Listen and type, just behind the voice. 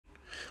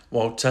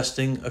While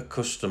testing a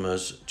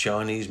customer's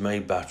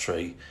Chinese-made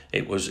battery,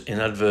 it was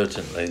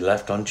inadvertently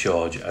left on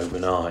charge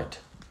overnight.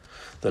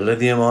 The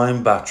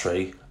lithium-ion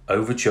battery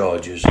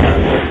overcharges and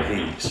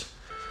overheats.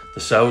 The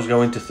cells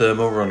go into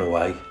thermal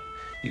runaway.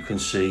 You can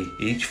see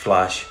each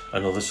flash,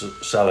 another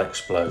cell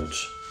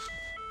explodes.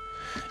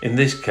 In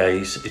this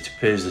case, it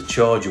appears the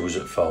charger was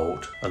at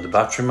fault and the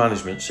battery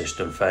management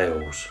system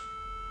fails.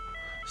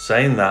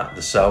 Saying that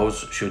the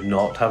cells should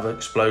not have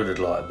exploded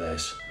like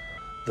this,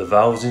 the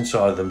valves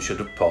inside them should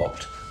have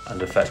popped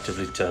and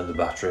effectively turned the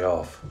battery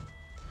off.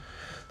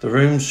 The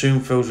room soon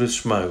fills with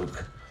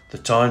smoke. The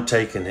time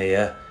taken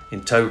here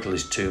in total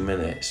is 2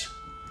 minutes.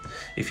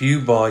 If you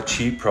buy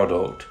cheap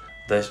product,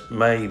 this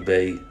may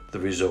be the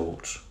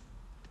results.